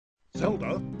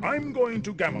Zelda, I'm going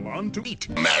to Gamelon to eat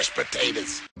Mashed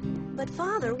potatoes. But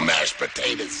Father... Mashed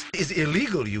potatoes is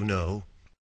illegal, you know.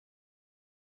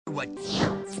 What?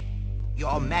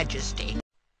 Your Majesty.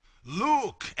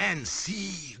 Look and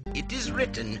see. It is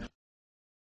written.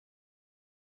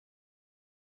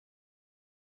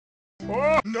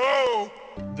 Oh, No!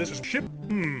 this is ship.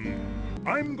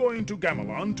 I'm going to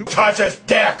Gamelon to Touch his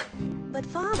dick! But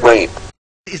Father... Wait.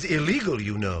 Is illegal,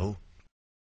 you know.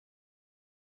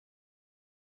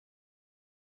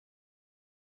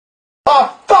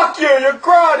 Oh, fuck you! You're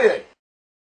grounded!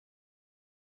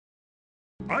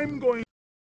 I'm going.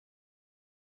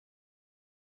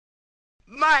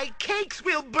 My cakes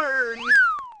will burn.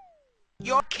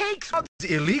 Your cakes are... It's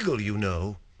illegal, you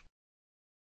know.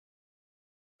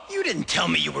 You didn't tell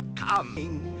me you were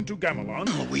coming. To Gamelon.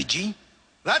 Luigi?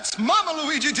 That's Mama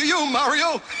Luigi to you,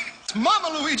 Mario! It's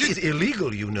Mama Luigi! It's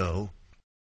illegal, you know.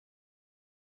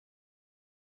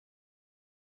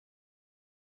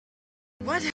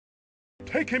 What?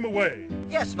 Take him away.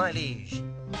 Yes, my liege.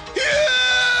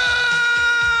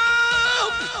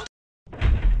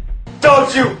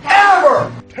 Don't you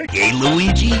ever! Take Hey,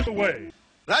 Luigi. him away.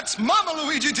 That's Mama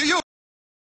Luigi to you!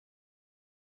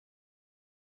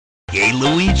 Hey,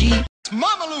 Luigi. It's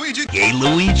Mama Luigi! Hey,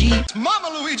 Luigi. It's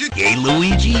Mama Luigi! Hey,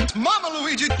 Luigi. It's Mama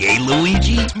Luigi! Hey,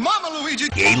 Luigi. It's Mama Luigi!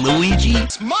 Hey, Luigi.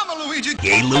 It's Mama Luigi!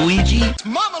 Hey, Luigi. It's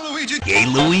Mama Luigi! Hey,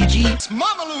 Luigi. It's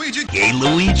Mama Luigi! Hey,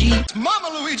 Luigi. It's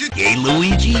Mama Luigi! Hey,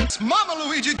 Luigi. It's Mama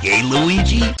Luigi! Hey,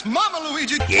 Luigi. It's Mama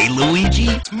Luigi! Hey, Luigi.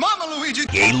 It's Mama Luigi!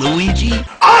 Hey, Luigi.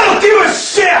 I don't give a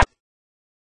shit!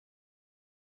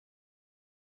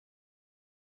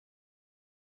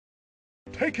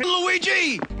 Take him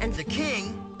Luigi! And the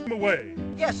king? away.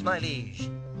 Yes, my liege.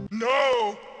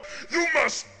 No! You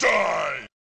must die!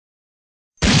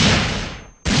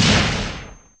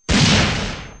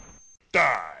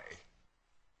 Die.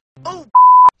 Oh,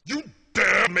 You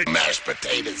dare make mashed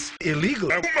potatoes! Illegal.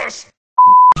 You must...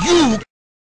 You.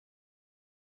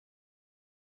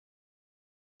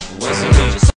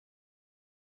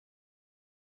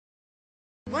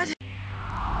 what?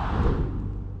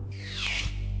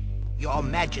 Your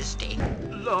Majesty.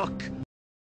 Look.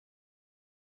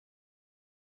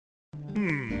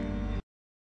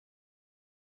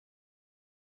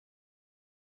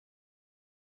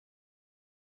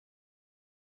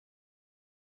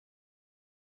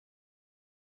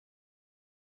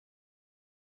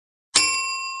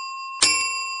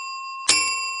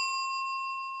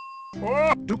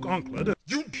 Oh, Duke Onkled.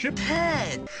 You... Ship.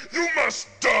 Ted! You must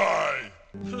die!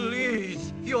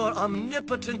 Please, your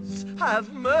omnipotence,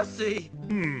 have mercy.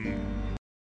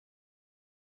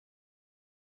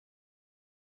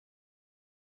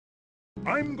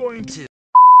 I'm going to.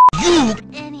 You.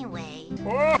 Anyway...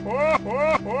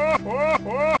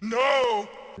 No!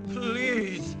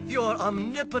 Please, your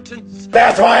omnipotence.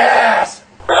 That's my ass!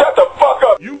 Shut the fuck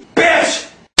up, You. bitch!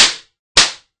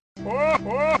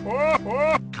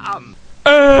 Come.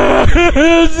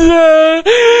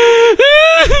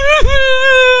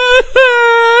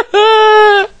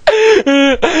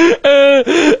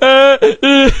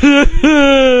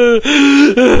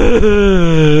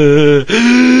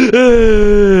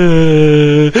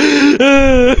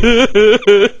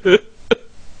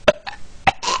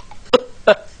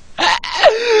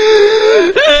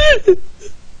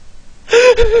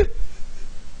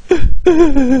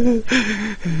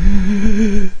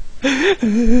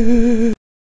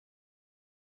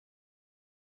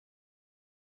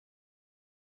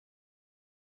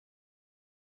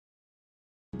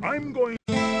 I'm going.